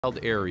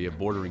area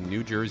bordering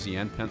New Jersey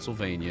and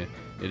Pennsylvania,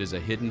 it is a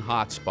hidden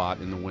hotspot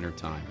in the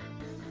wintertime.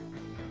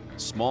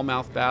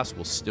 Smallmouth bass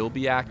will still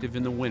be active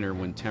in the winter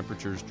when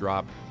temperatures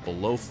drop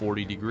below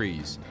 40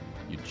 degrees.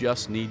 You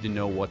just need to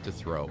know what to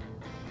throw.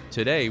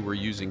 Today we're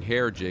using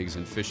hair jigs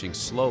and fishing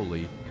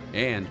slowly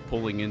and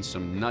pulling in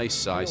some nice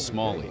sized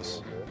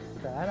smallies.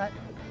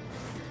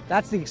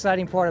 That's the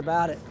exciting part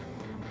about it.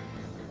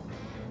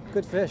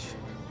 Good fish.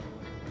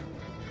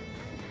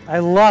 I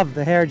love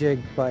the hair jig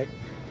bite.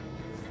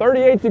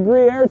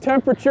 38-degree air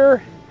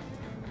temperature.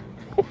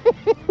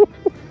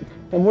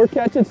 And we're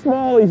catching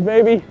smallies,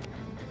 baby.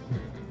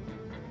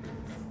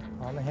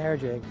 On the hair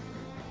jig.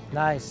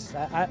 Nice.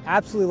 I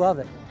absolutely love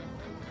it.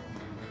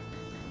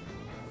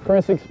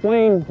 Chris,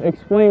 explain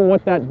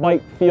what that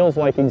bite feels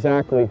like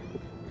exactly.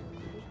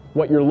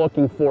 What you're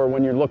looking for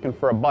when you're looking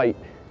for a bite.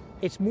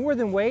 It's more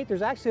than weight.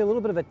 There's actually a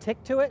little bit of a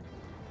tick to it.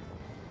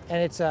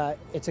 And it's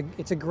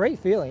a great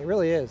feeling. It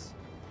really is.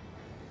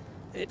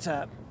 It's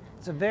a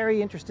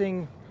very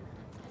interesting,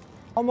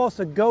 almost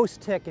a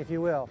ghost tick, if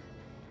you will.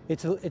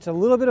 It's a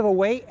little bit of a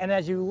weight, and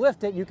as you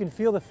lift it, you can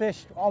feel the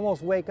fish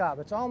almost wake up.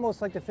 It's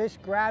almost like the fish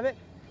grab it,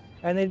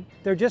 and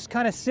they're just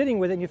kind of sitting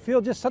with it, and you feel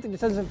just something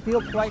that doesn't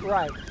feel quite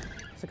right.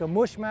 It's like a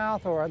mush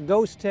mouth or a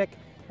ghost tick,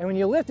 and when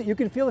you lift it, you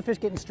can feel the fish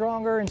getting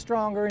stronger and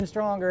stronger and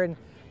stronger, and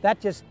that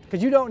just,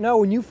 because you don't know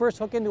when you first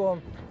hook into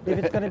them if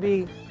it's going to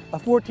be a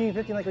 14,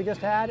 15 like we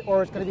just had,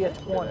 or it's going to be a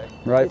 20.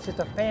 Right. It's just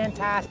a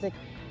fantastic,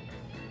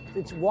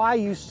 it's why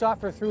you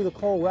suffer through the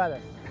cold weather.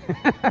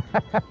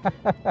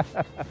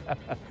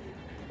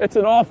 It's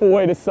an awful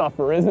way to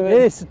suffer, isn't it?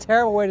 It's a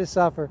terrible way to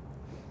suffer.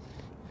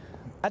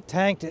 That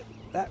tanked it.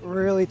 That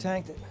really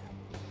tanked it.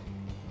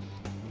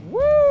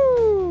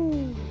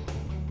 Woo!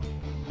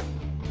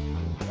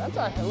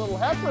 That's a little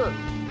heifer.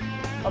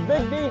 A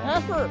big B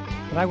heifer.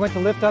 When I went to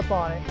lift up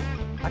on it,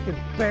 I could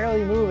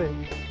barely move it.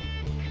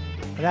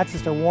 And that's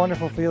just a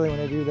wonderful feeling when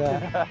I do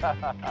that.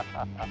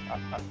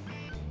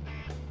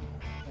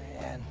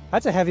 Man,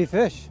 that's a heavy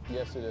fish.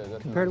 Yes, it is.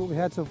 That's compared to what we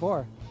had so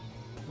far.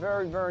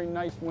 Very, very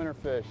nice winter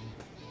fish.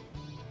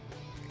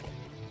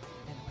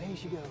 And away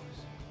she goes.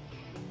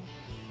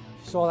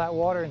 She saw that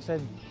water and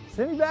said,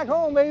 "Send me back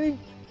home, baby.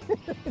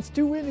 It's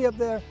too windy up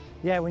there."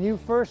 Yeah, when you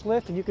first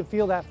lift and you can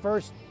feel that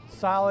first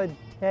solid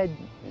head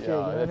jig, you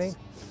know what I mean?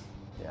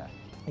 Yeah.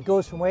 It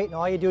goes from weight, and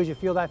all you do is you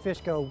feel that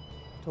fish go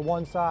to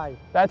one side.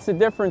 That's the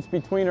difference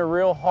between a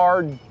real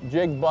hard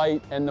jig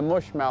bite and the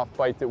mush mouth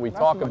bite that we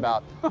talk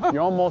about.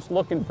 You're almost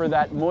looking for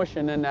that mush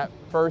and then that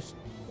first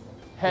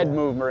head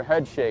movement or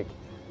head shake.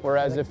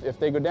 Whereas if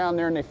they go down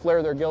there and they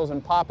flare their gills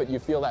and pop it, you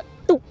feel that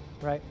doop.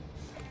 Right.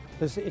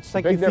 It's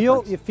like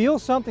you feel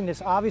something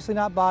that's obviously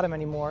not bottom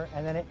anymore,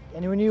 and then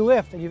and when you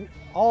lift, and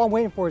all I'm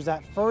waiting for is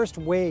that first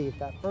wave,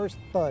 that first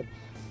thud.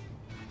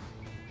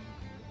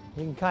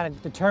 You can kind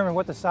of determine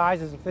what the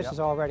size of the fish is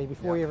already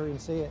before you ever even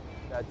see it.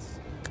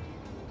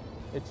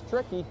 It's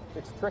tricky.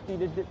 It's tricky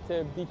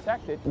to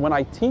detect it. When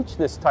I teach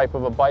this type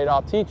of a bite,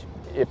 I'll teach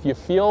if you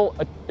feel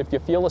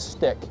a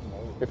stick,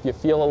 if you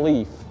feel a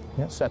leaf,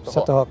 set the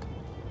hook.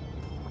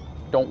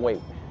 Don't wait.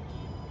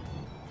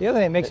 The other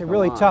thing that makes it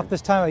really tough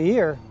this time of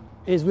year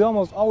is we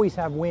almost always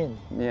have wind.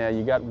 Yeah,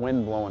 you got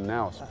wind blowing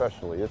now,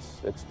 especially.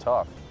 It's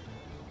tough.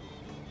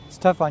 It's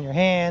tough on your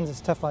hands.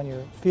 It's tough on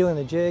your feeling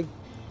the jig.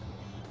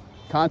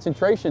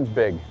 Concentration's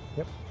big.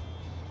 Yep.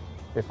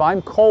 If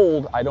I'm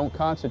cold, I don't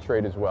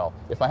concentrate as well.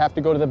 If I have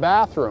to go to the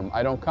bathroom,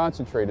 I don't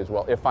concentrate as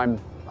well. If I'm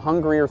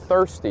hungry or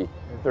thirsty,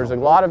 there's a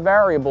lot of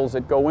variables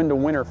that go into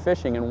winter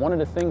fishing, and one of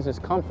the things is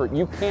comfort.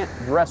 You can't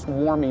dress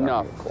warm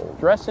enough.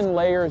 Dress in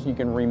layers, you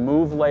can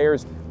remove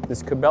layers.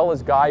 This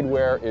Cabela's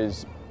Guidewear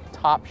is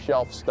top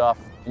shelf stuff.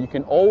 You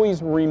can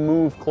always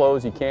remove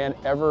clothes. You can't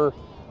ever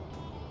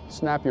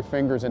snap your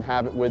fingers and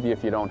have it with you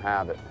if you don't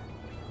have it.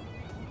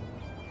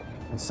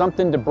 And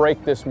something to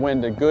break this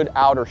wind, a good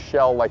outer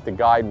shell like the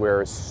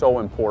Guidewear is so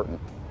important.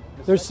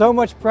 There's so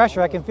much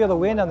pressure. I can feel the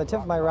wind on the tip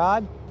of my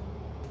rod,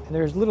 and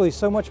there's literally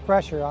so much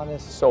pressure on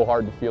this. So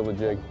hard to feel the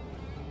jig.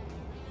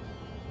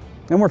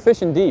 And we're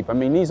fishing deep. I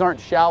mean, these aren't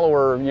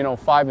shallower,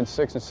 5 and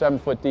 6 and 7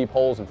 foot deep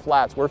holes and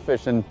flats. We're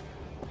fishing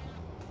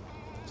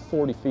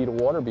 40 feet of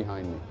water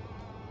behind me.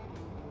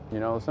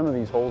 Some of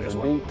these holes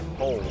are deep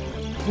holes.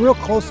 Real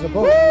close to the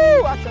boat.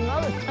 Woo! That's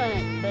another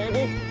tank,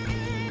 baby.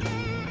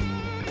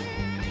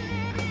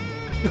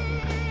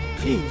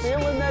 Jeez.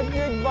 Feeling that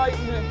jig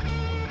biting it.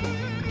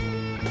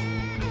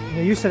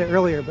 You said it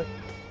earlier, but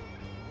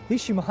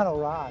these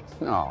Shimano rods.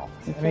 No,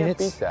 you I mean, can't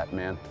beat that,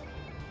 man.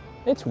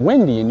 It's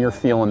windy and you're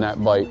feeling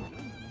that bite.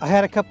 I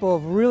had a couple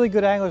of really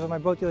good anglers on my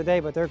boat the other day,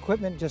 but their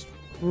equipment just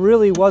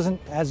really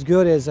wasn't as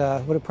good as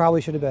what it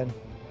probably should have been.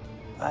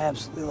 I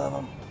absolutely love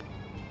them.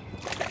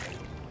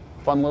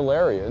 Fun little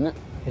area, isn't it?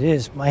 It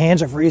is. My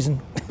hands are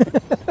freezing.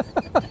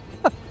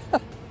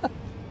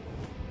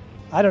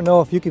 I don't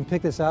know if you can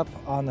pick this up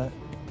on the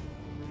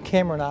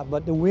camera or not,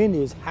 but the wind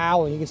is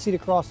howling. You can see it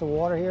across the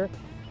water here,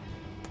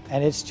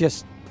 and it's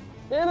just...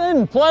 It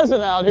isn't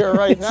pleasant out here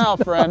right now,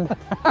 friend.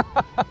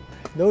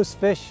 Those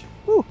fish,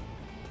 whew.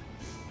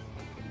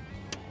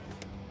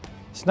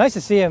 It's nice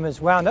to see them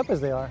as wound up as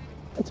they are.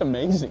 It's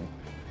amazing.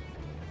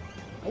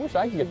 I wish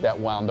I could get that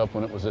wound up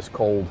when it was this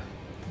cold.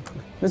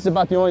 This is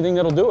about the only thing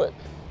that'll do it.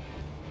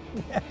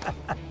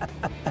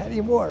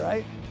 Anymore,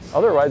 right?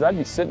 Otherwise, I'd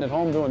be sitting at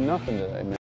home doing nothing today, man.